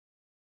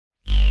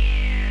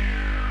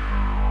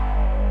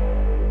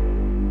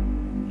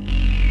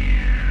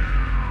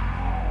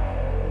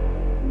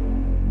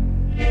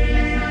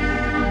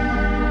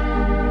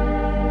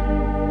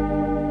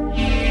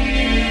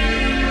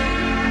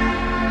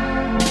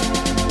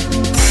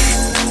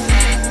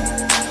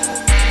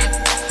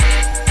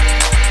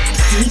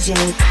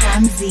DJ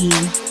Klumz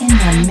in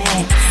the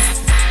mix.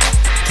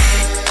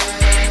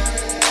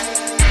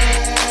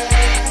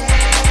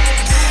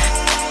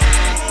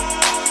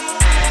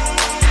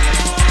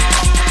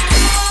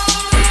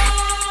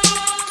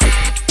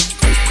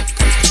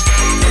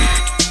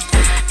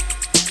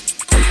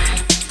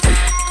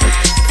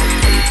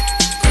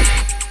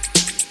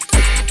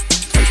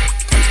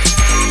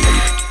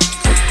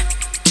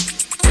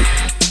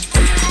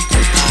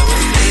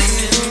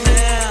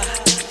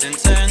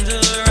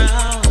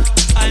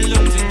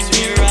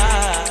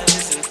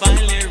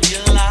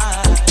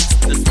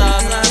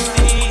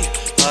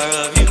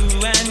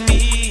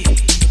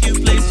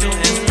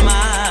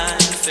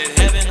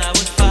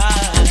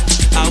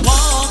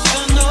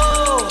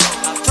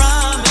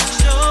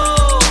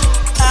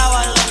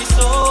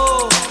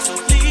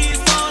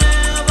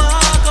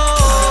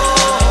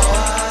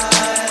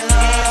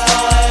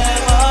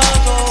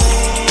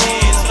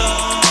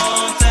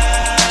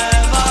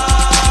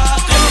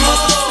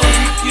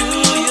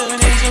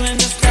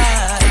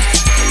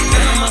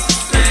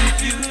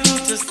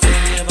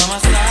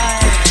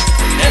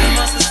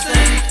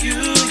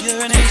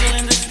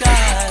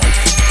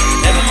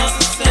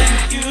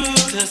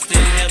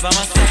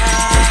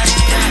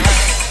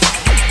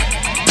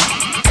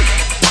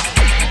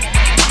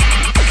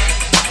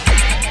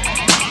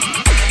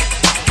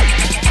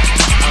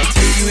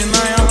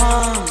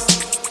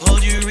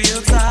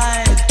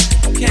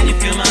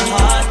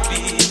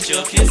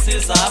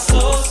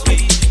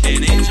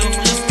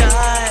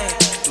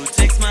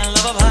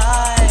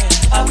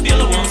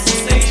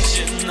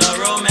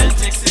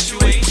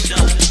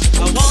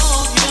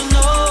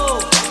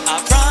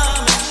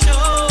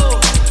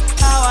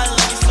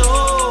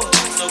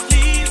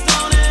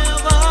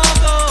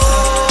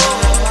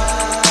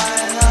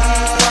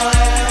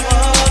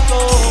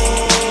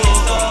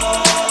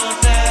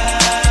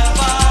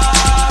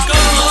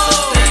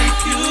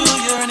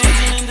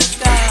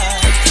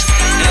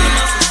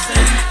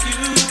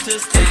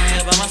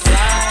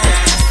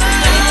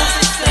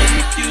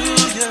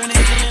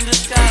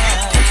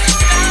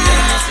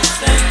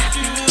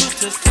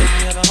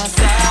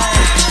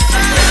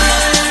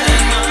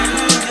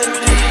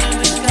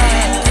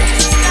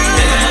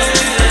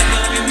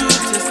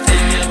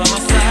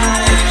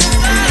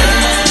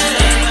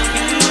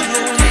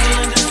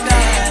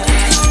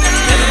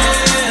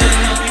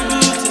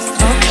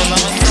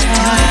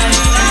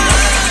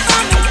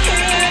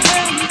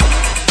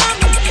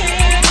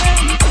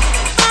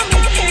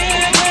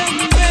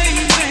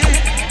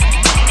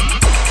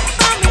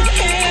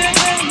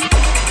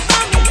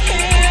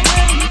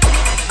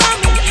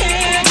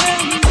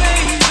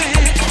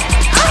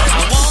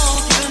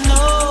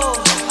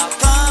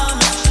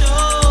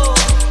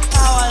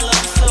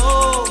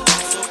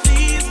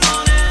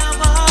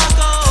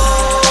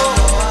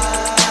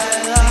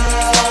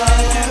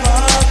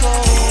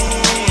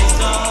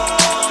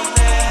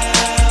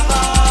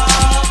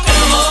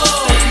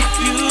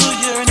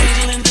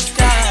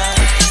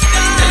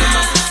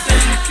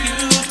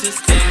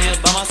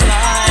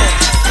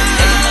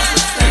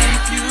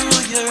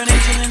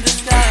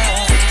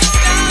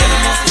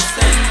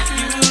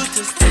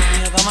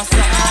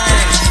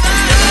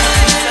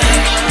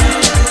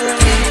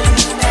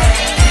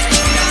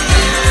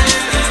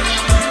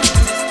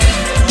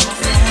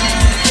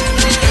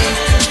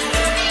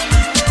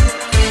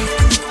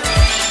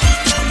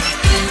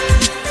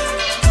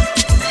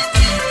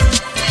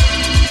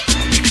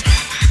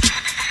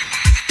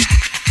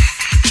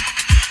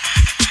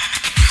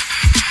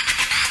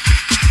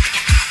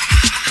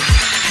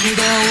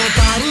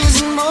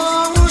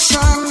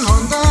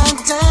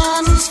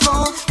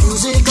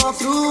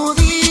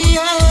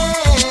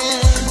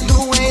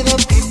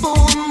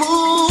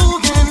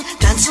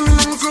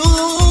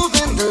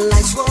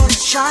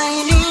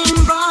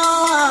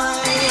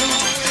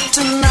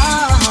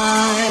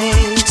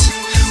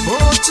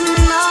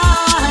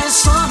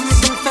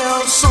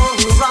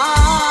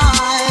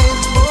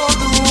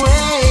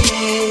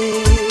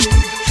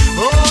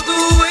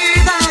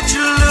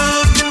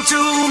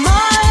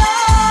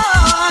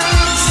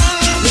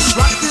 Let's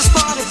rock this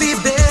party, be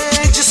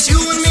big, just you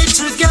and me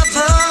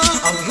together.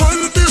 I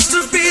want this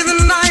to be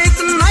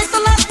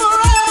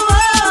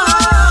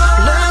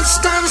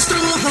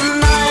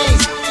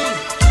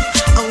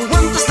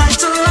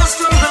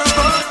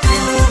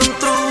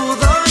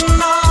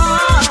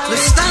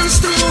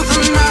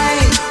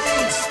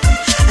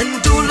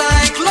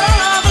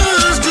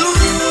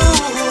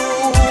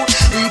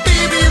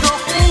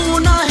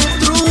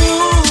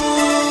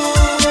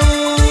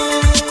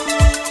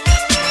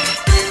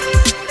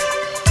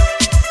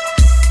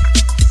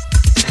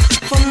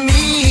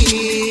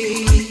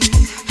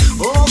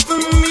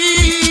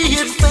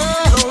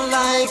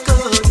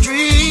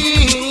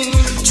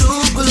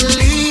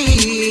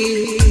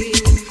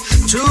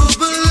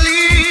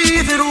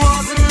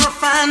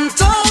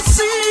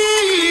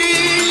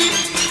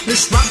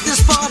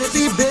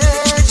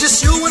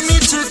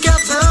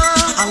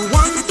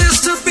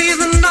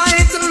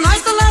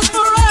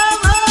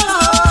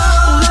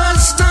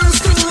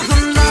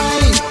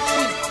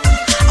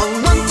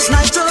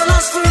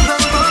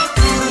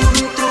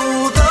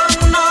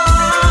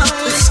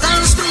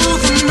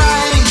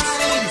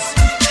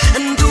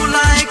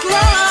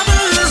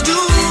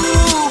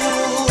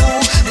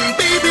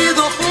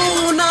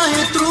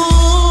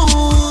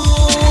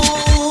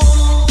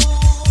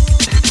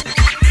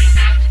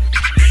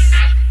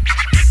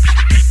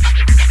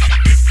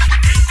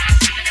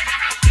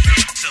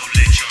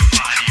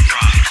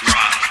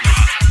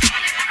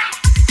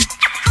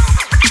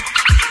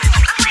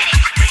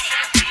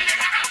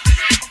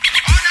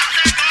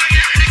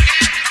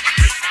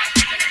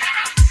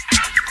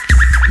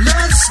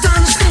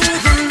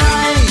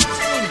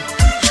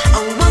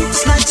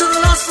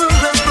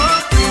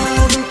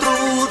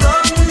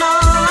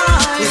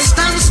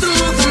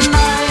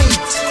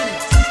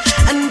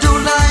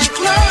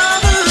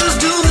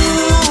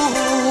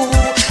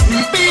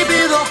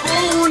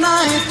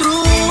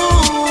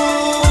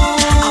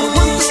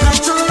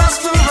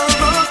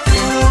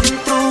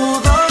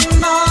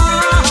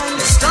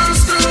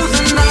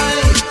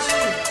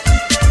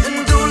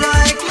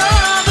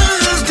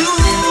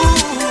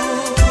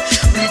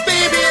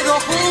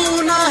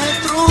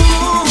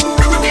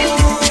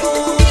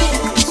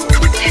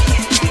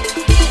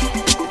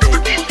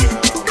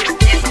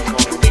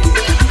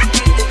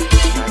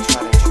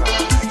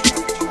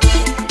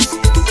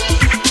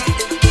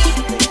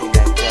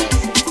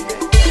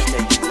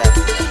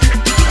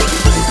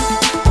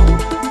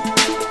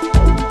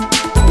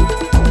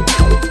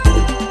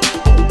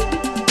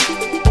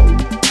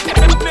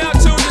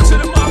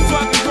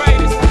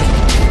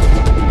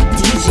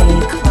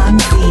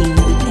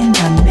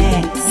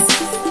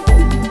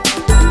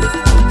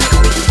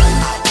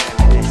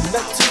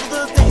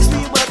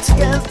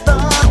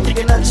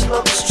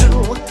love is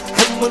true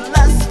and will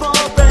last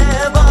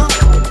forever.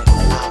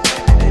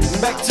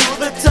 Back to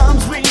the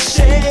times we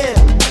shared,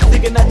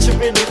 thinking that you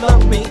really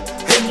love me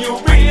and you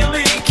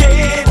really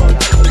cared.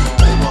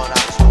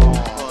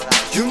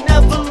 You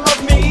never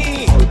loved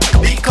me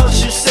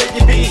because you said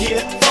you'd be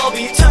here for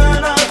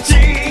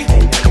eternity.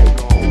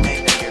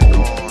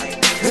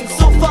 And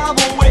so far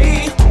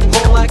away,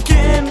 all I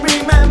can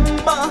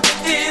remember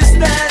is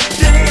that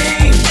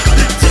day.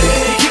 The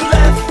day you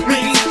left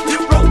me, you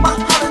broke my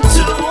heart in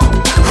two.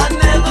 I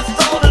never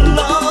thought a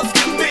love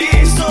could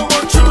be so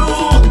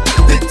untrue.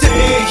 The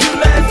day you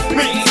left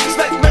me, it's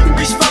like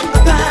memories from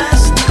the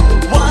past.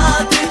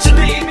 Why did you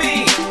leave me?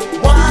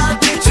 Why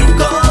did you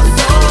go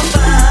so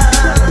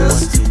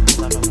fast?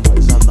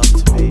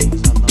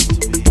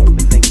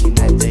 Thinking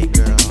that day,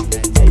 girl,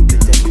 the day you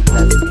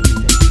left me.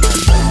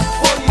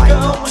 What you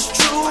got was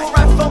true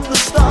right from the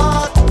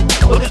start.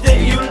 But the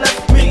day you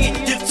left me,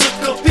 you took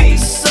a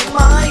piece of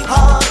my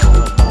heart.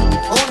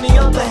 On the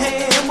other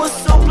hand, was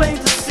so plain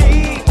to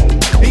see,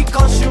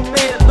 because you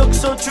made it look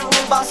so true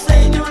by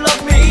saying you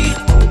love me.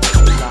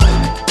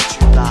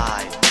 You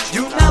lied.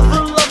 You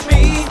never loved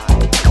me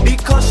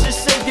because you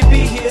said you'd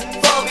be here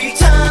for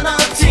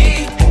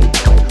eternity.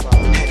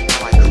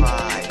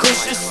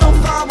 Cause you're so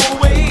far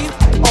away,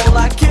 all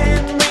I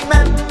can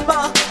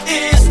remember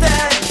is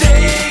that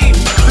day.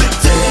 The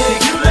day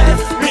you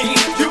left me,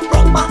 you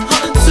broke my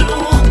heart in two.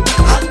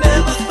 I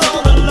never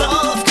thought a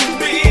love could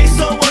be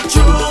so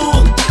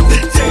untrue. The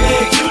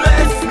day you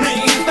left me,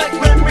 back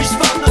memories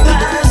from the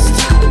past.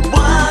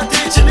 Why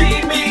did you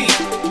leave me?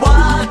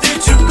 Why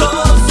did you go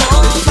so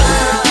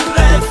fast? You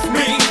left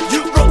me,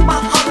 you broke my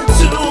heart in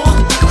two.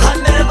 I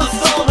never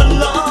thought a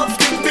love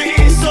could be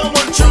so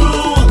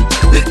untrue.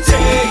 The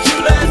day you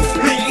left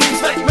me,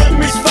 back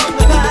memories from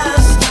the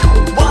past.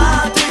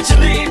 Why did you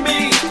leave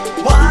me?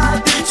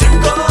 Why did you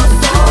go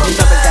so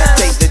Remember that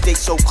day, fast? the day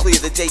so clear,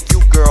 the day you,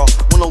 girl,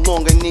 were no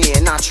longer near.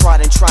 And I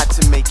tried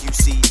to make you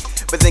see.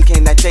 But then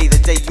came that day, the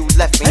day you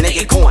left me. Now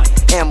you're gone,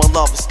 and my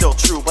love is still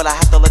true. But I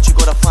have to let you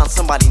go to find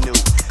somebody new.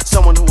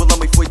 Someone who will love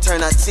me for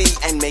eternity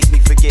and make me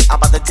forget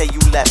about the day you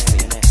left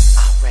me.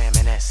 I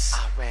reminisce,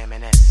 I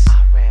reminisce,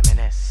 I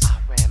reminisce, I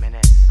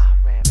reminisce, I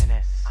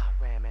reminisce, I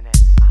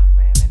reminisce, I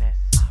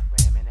reminisce, I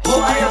reminisce.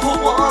 All I ever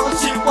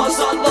wanted was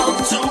our love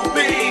to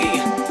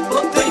be.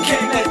 But then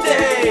came that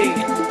day,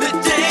 the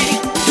day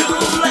you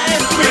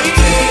left me.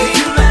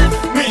 You left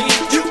me,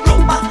 you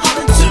broke my heart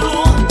in two.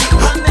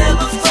 I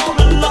never thought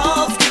a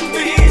love could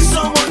be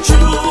so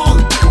untrue.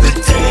 The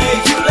day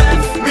you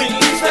left me,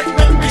 like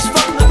memories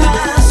from the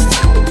past.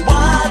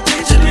 Why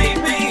did you leave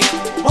me?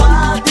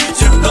 Why did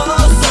you go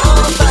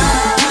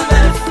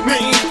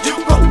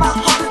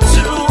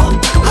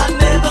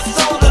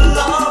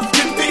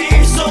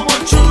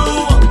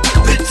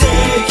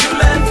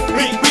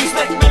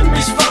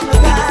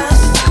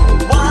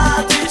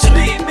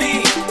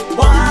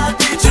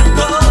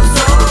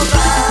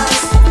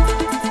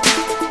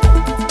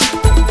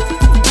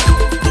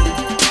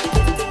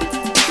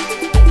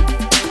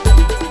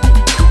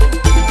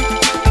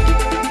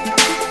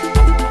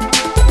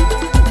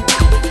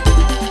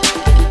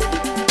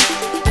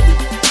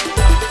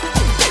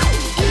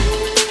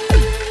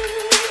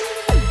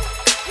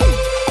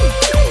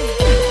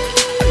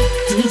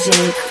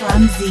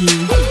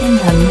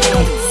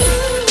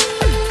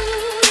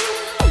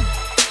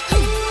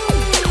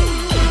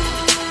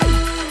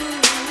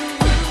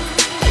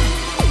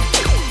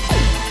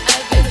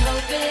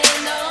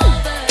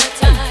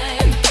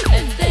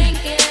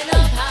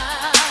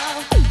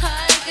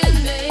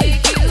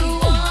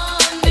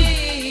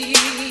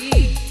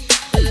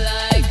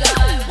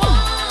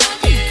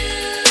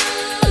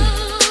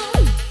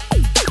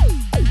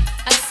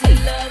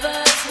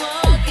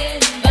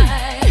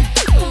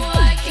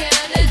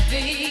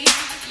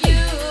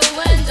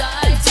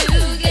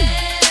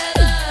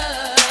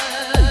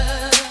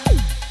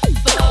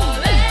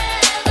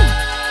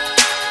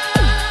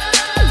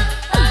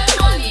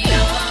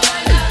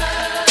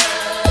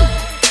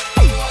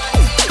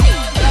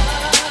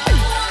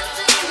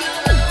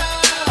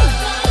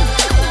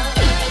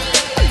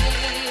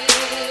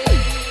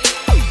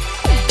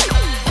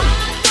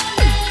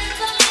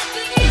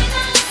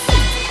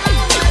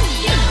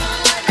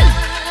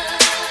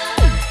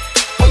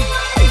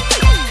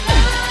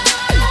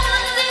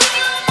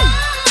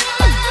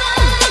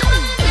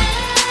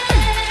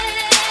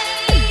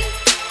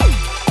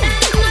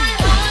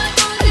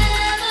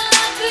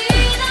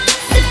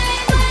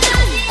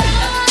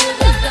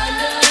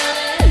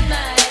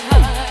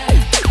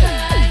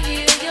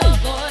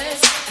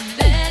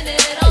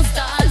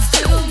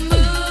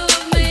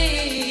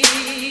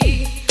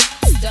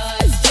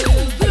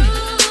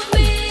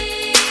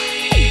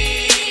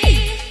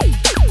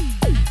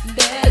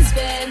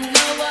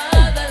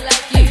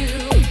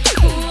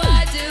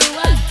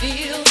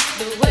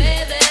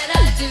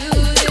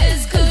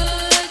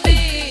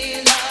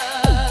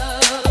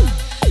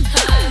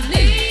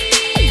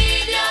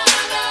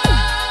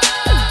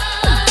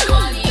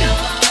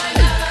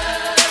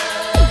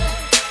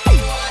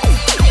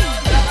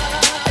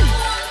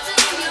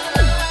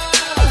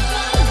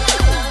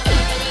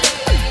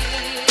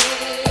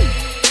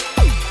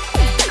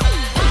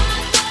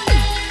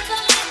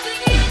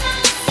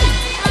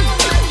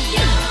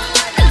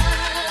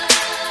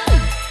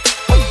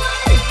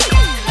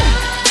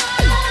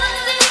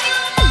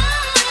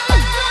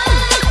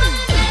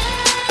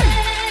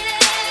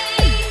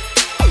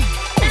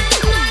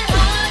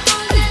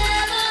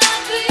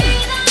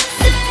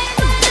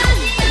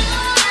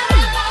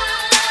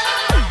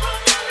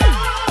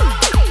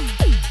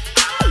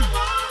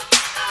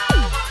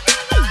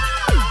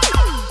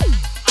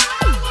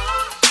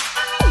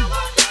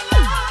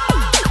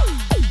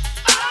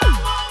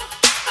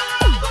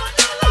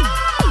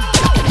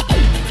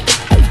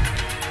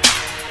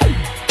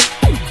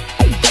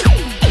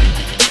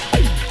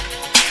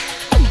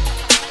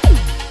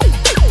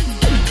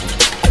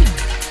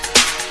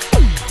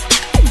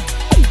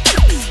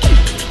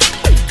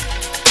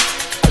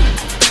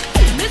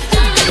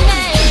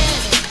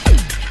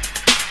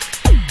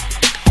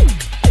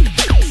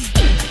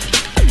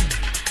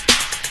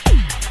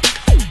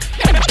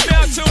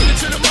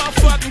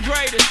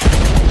greatest.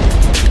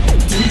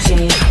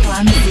 DJ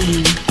Klumz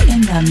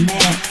in the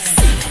mix.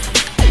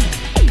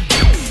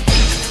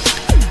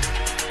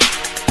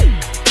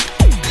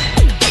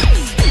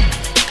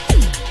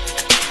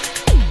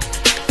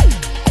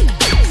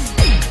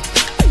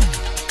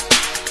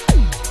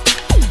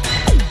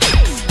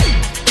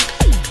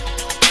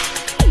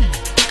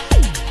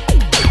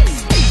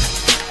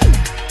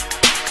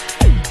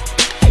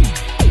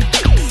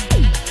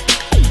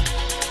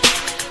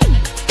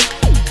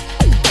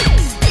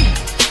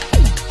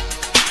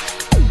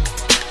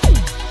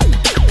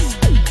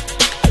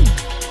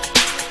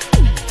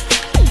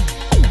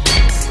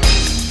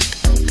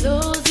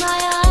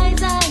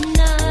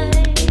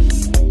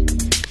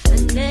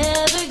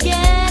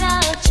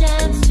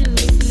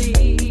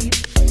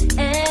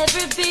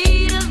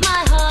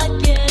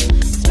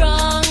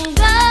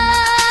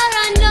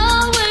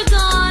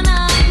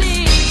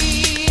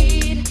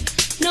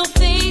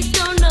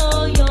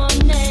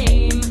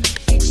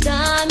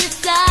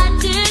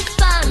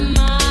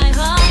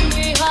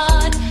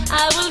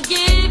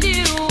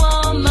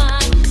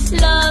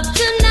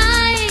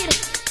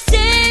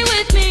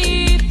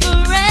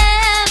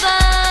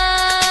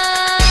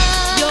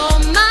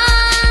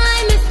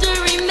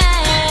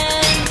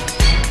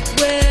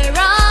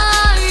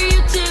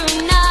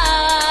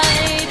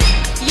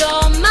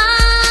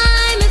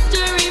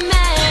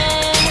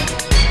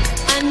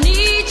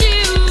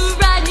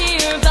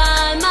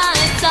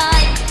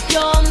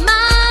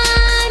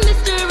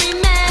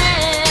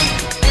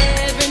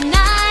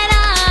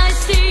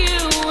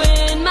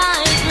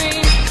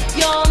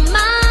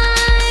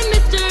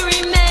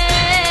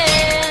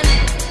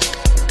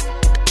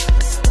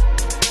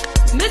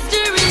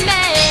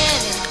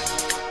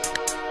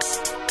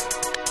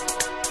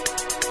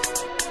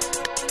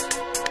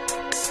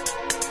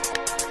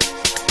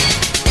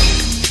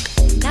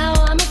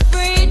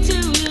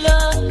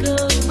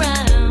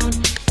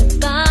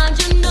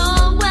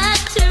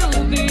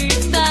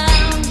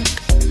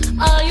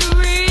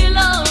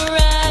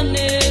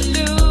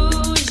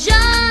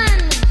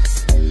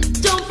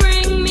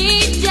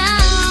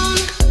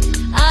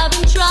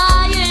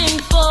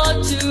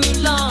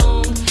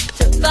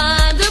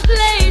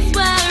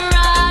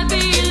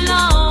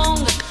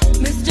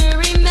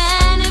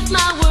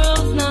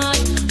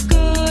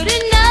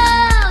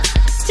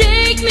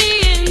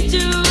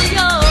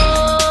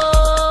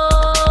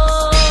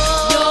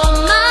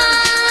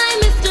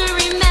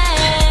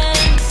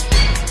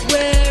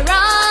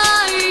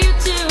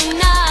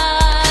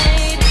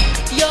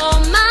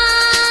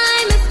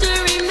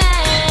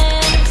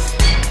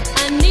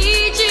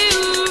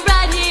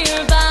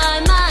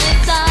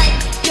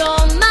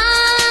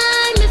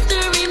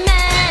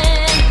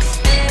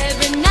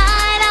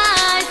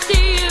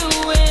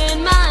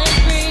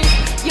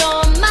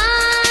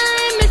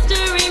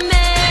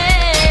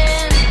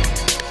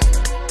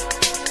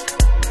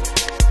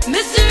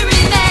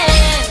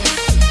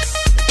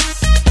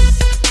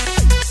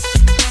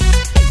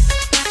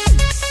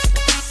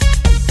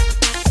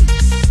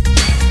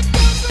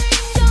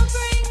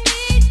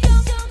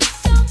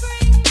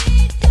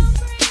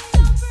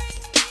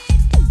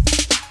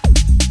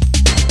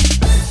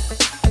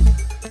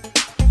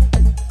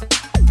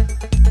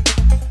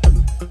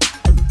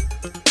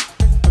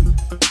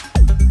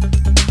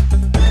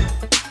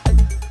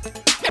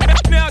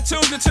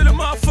 To the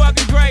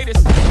motherfucking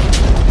greatest.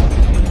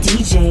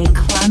 DJ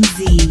Klumz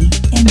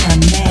in the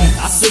mix.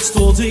 I searched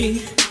all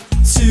day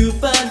to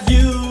find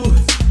you.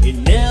 It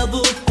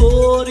never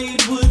thought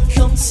it would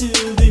come to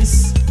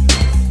this.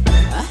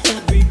 I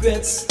had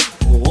regrets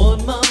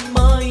on my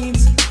mind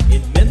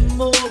and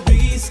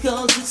memories,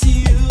 cause it's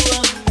you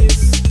I miss.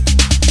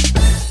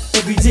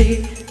 Every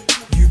day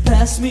you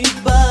pass me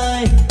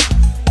by,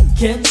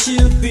 can't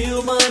you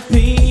feel my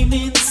pain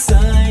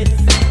inside?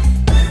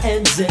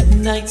 And at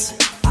night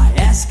I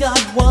ask God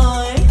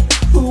why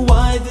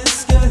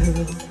this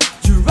girl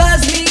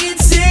drives me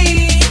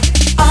insane.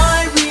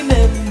 I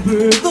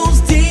remember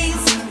those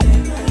days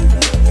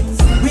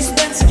we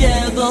spent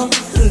together,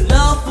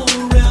 love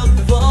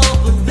forever.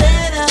 But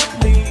then I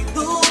played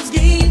those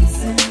games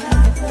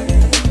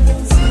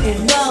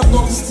and I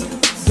lost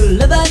the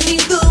love I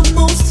need the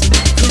most.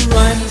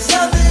 Crimes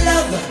of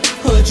love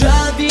are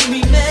driving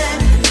me mad.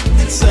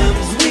 The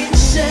times we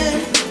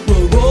shared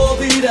were all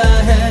that I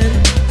had.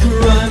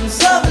 Crimes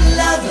of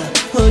love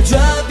are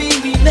driving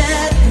me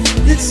mad.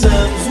 The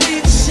times we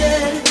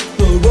shared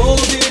were all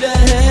that I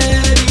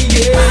had.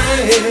 Yeah.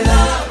 Crimes of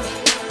love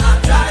are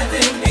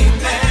driving me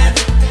mad.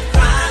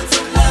 Crimes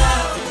of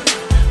love,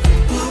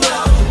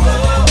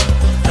 whoa.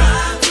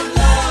 Crimes of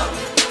love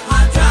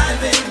are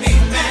driving me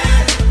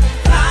mad.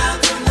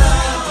 Crimes of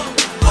love,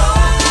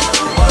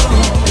 whoa.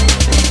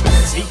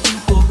 Taking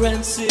for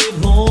granted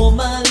all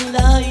my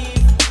life,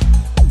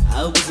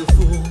 I was a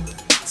fool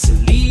to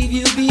leave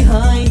you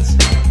behind.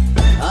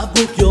 I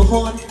broke your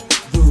heart,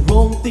 the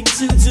wrong thing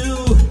to do,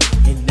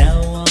 and now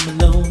I'm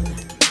alone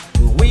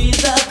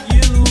without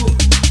you.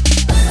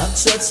 I've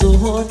tried so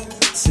hard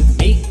to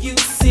make you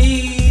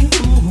see,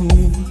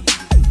 ooh,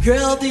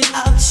 girl, that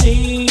I've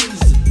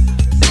changed.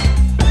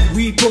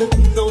 We both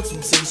know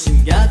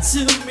temptation got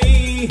to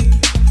me.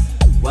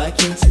 Why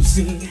can't you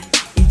see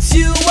it's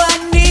you I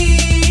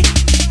need?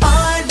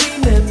 I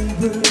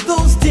remember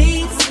those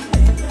days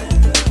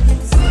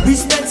we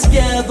spent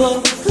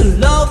together,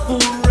 love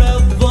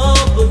forever.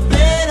 But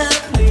then I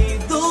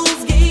played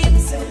those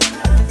games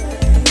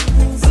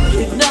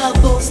and I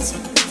lost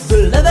the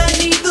love I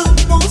need the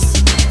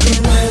most. The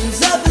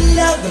rhymes of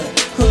love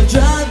are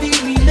driving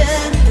me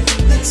mad.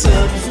 The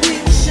times we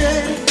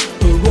shared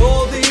were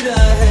all that I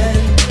had.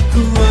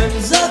 The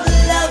rhymes of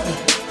love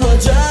are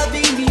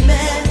driving me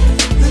mad.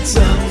 The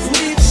times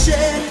we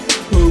shared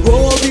were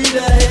all that I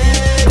had.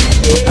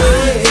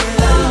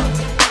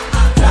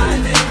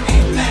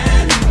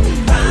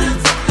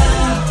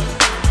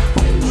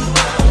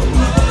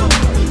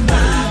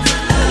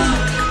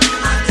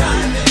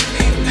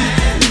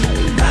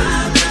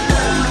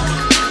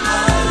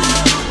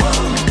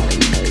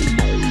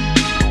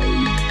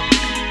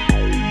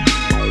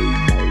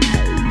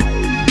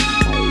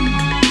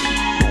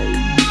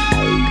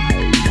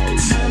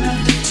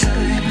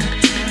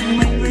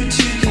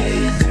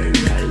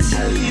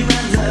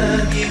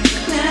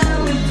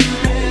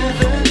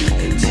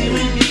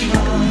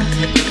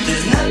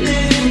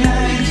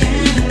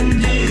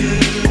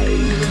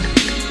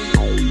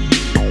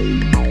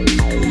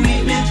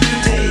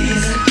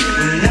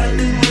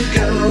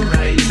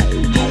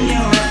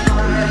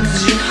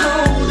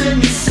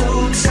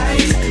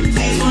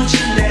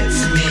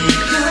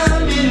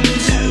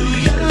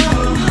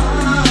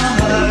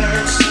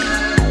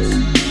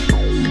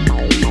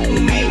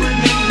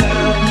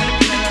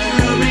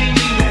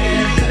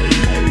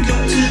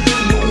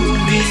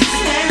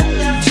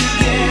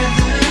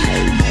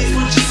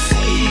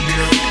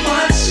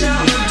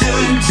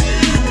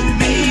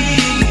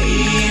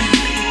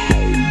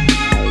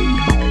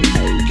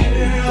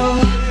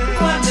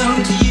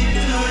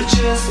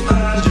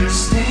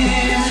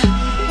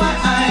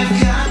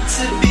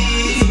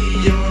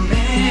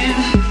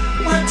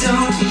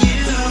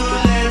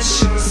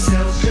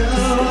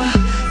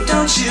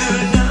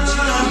 Yeah.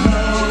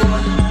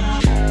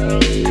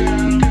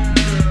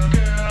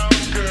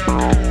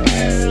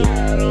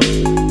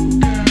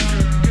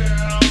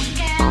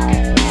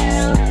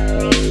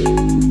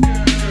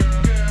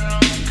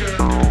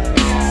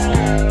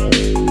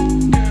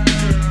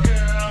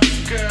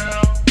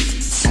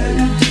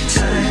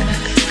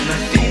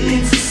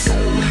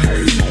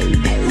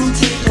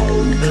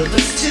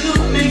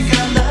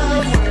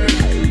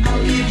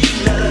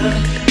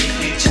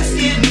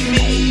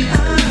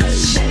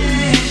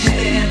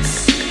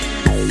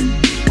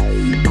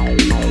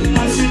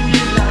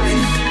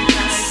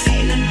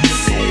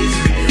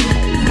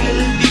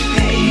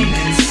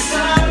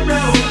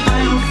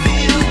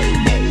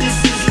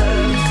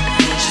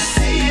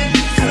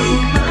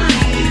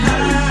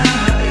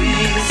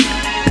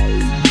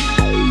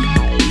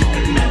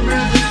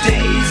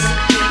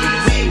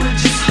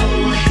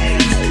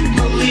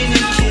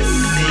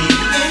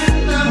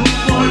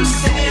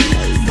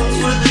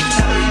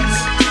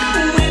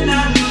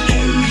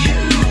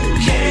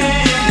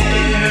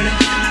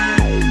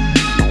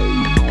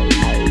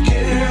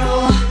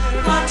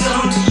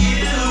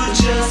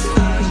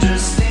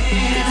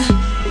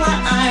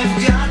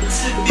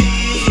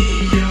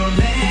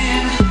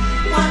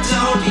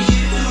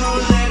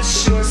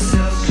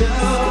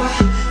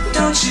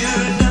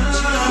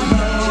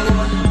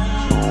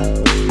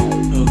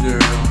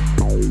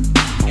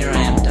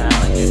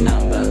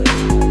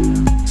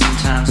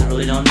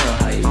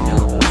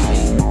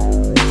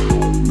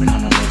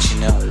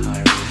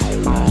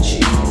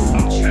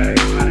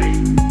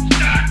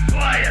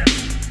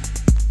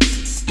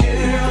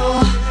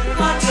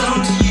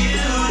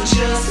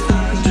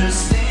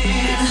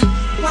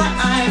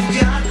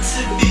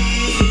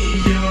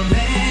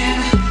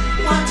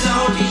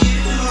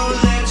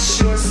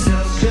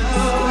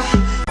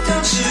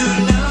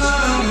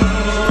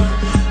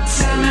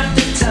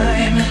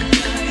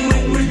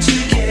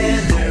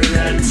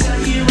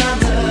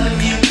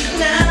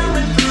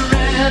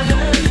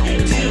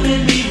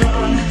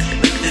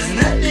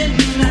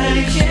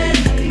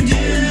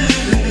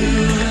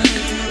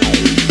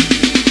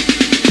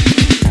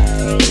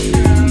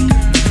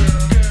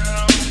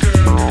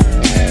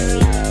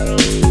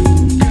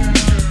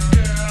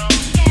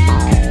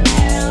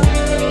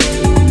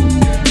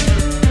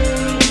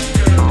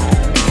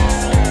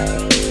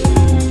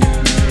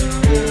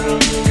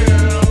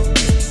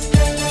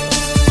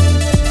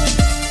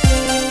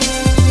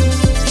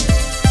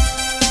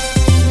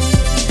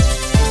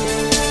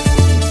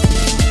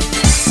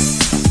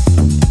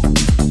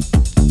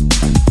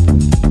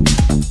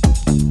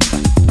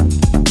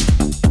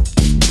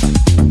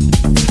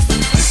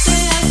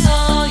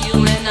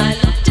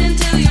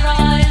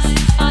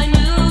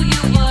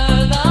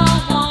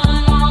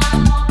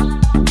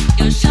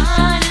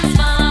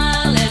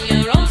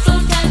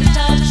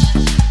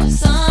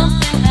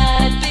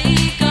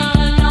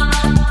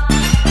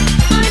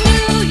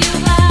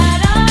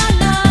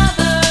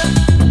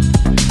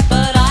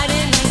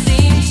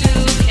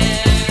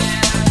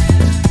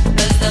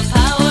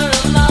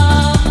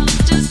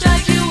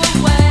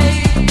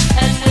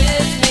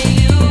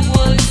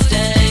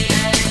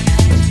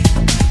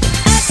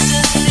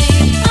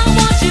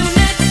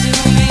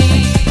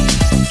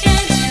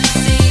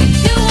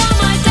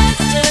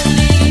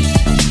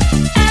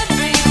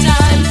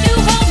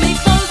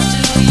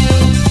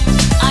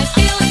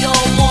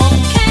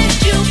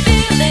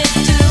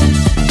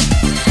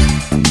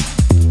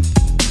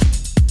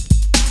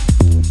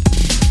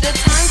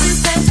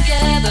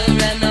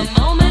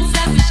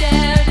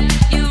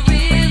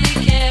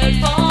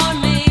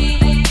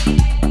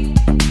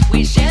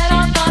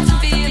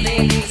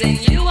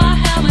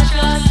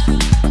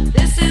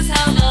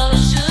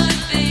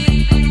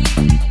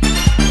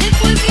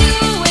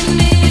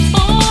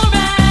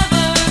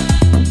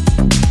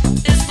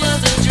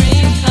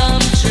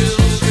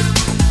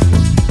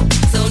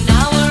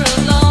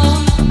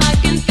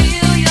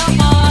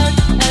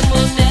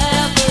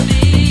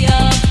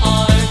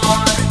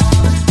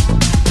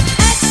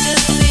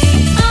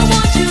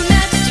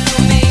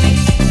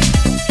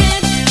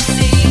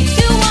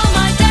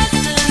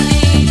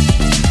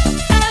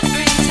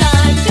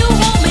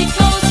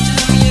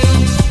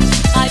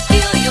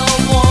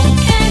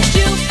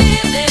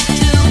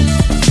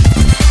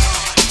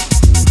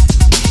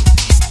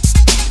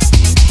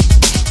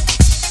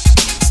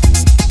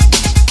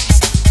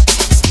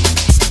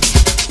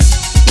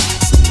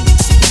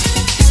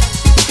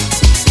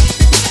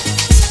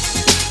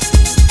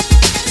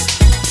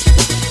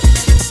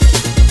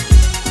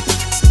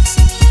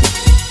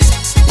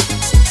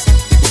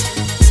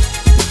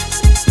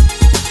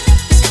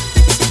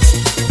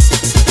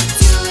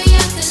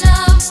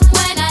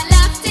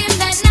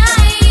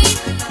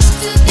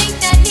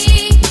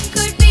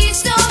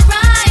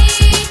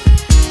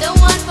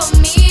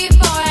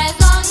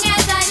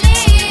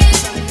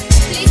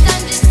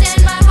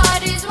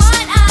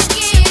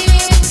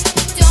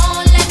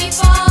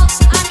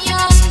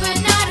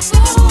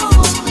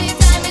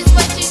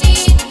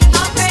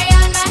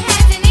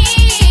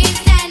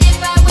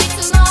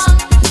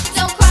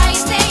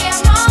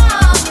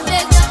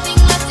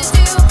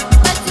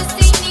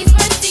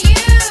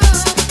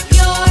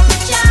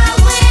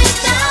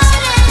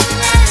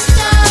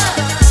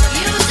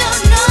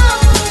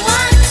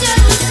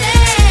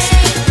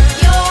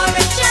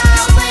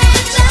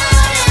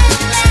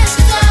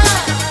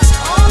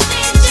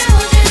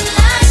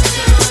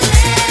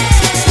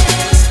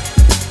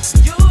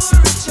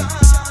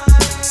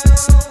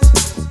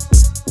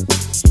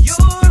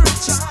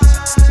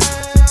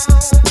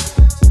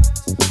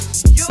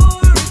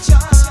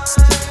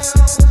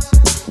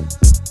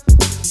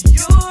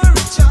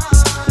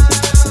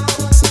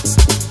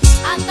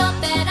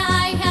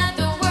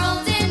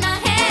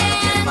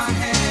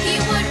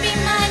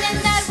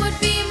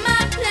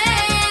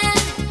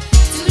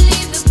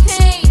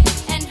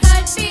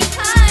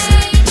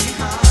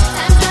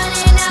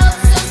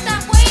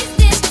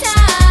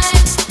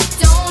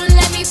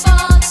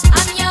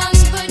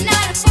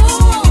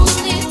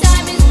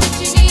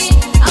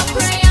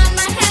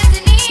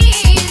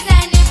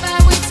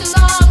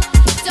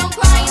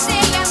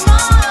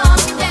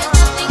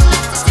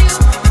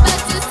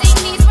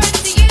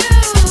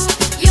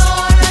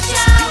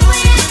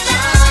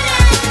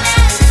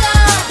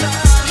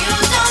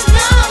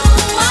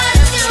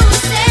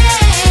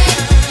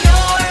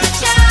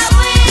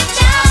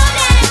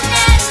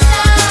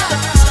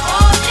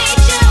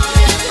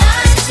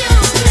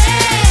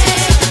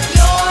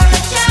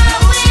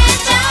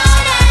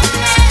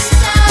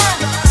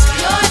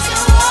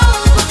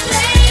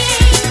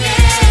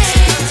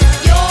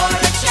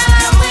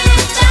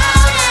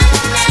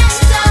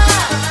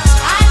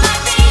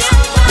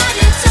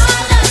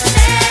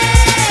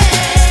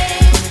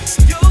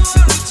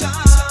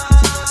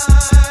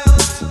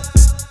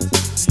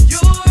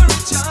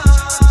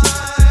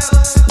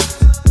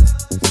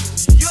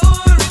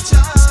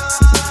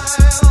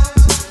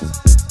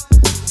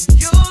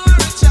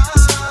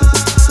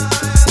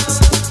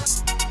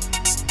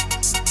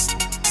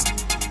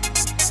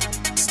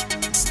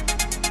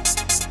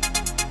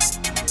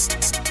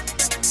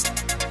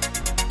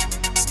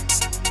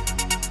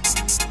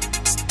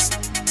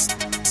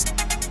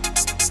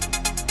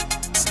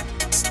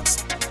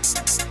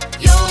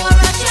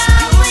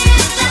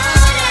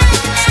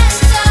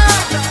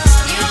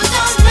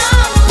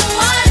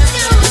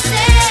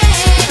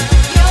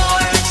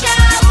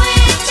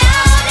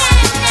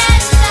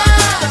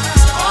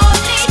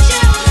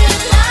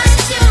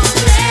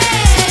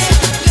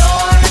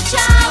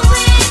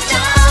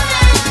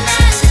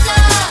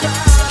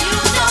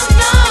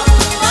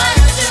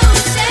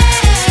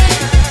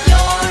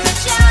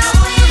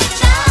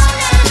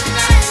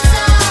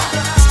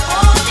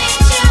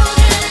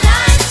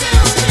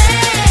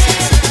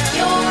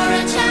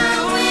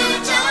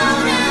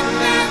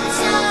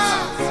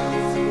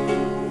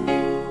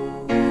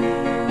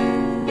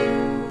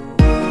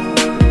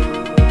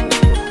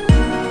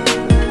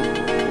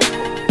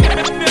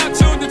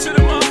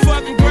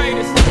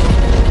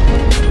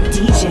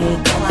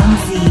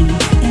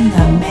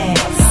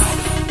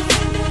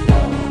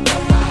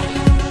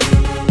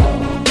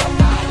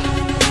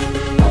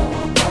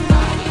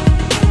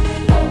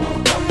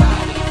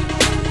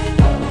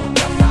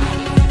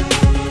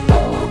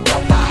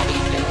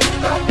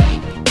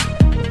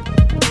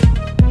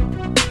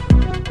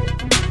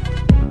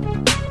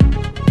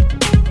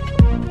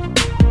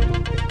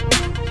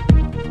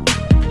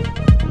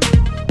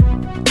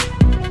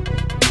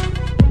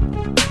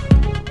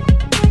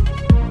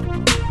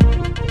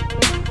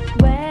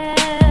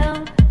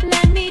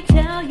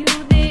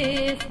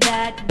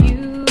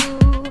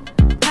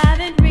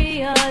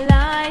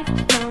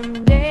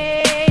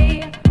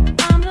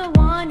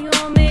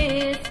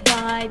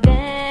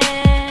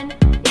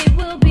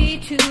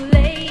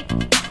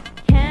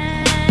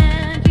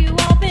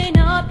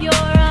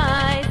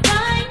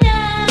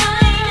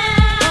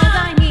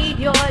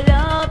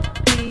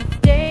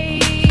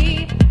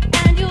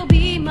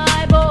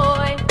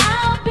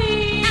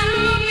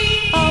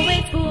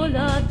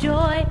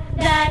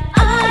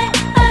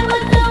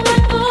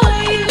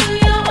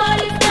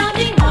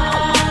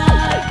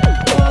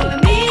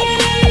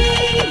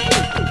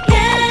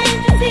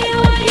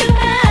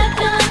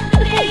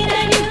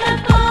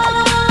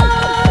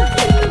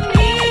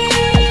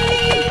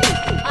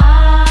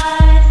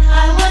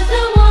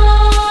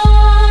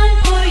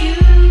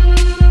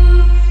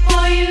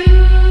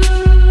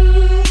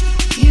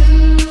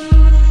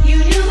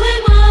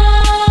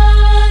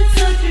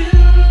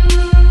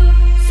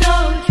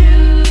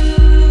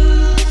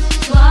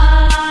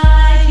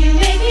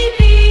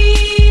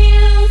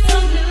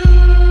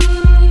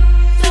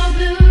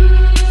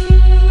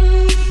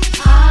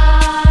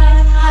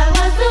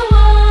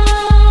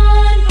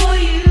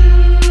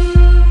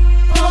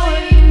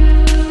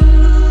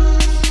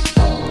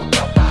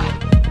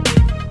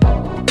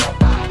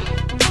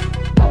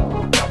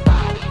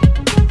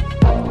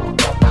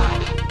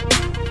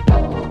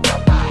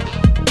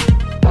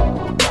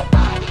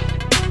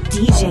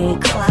 DJ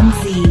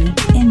Klumz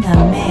in the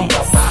mix.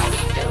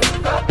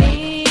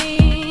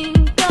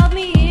 Think of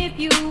me if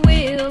you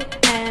will,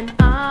 and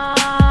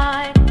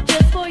I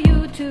just for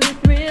you to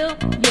thrill.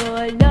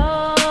 Your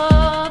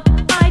love,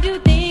 I do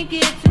think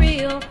it's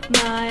real.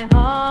 My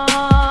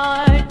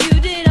heart, you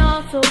did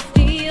also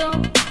steal.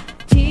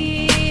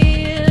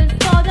 Tears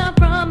fall down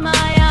from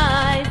my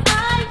eyes.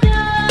 I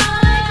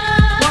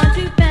just want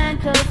to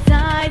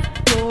fantasize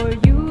for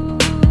you.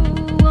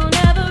 Will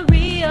never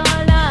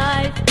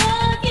realize,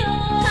 'cause you're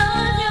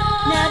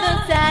never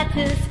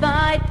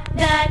satisfied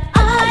that I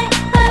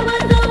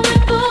was the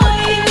one for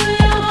you.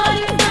 You're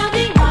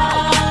something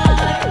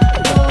hard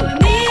for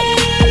me.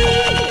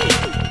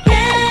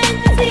 Can't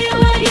you see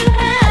what you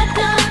have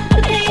done?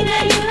 The pain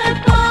that you have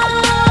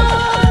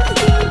caused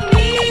to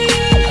me.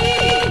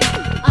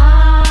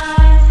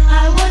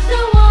 I was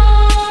the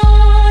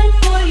one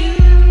for you,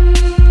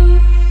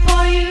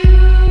 for you.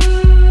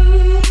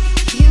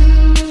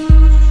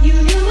 You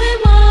knew it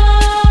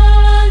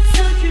was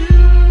so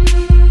true,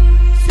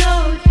 so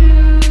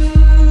true.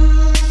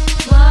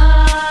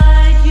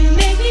 Why'd you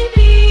make me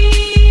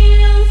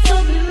feel so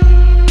blue,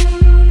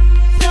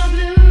 so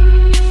blue?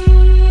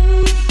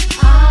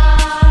 I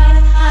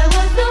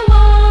was the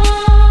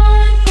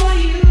one for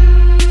you,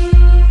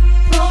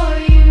 for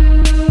you.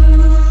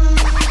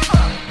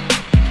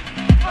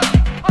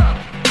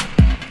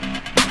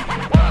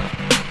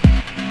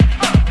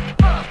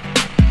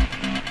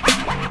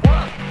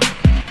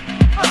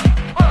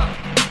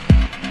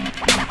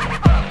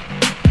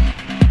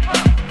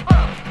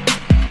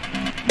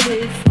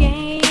 This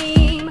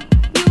game,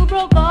 you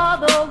broke all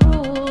the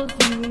rules.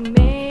 You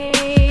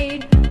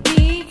made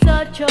me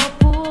such a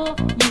fool.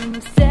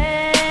 You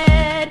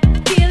said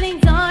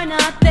feelings are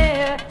not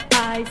there.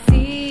 I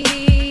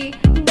see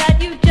that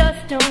you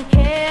just don't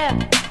care.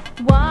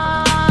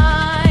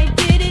 Why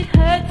did it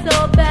hurt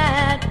so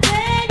bad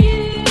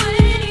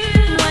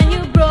when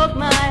you broke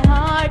my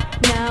heart?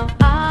 Now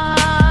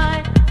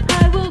I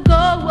will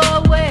go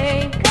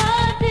away,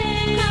 'cause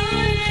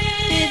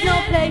there's no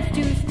place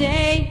to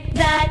stay.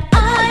 That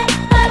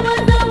I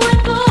was the one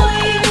for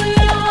you.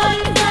 You're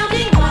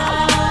something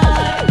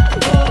hard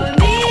for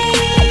me.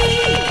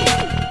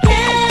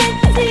 Can't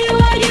you see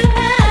what you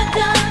have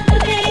done? The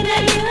pain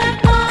that you have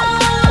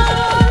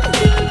caused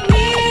to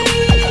me.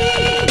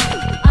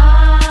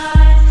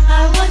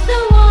 I was the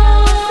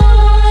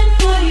one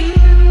for you,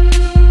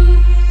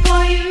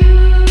 for you.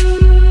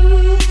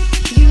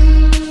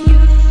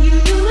 You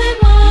knew it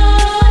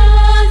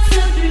was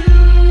so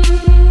true,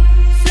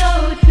 so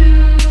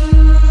true.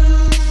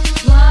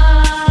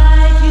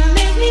 Why'd you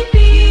make me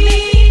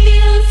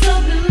feel so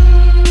blue?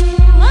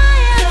 I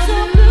am so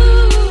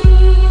blue.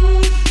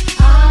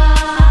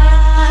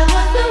 I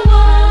was the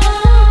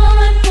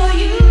one for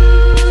you,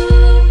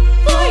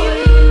 for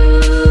you.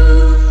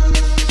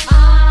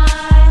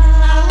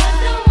 I was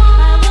the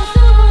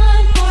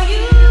one for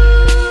you,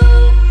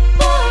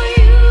 for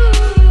you.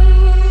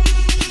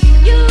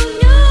 You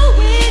knew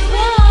it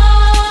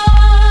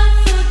was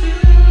so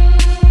true,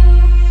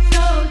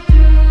 so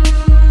true.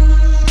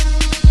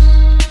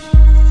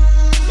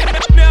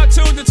 Now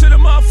tuned into the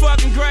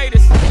motherfucking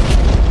greatest.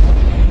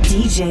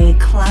 DJ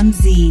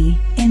Klumz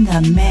in the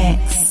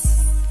mix.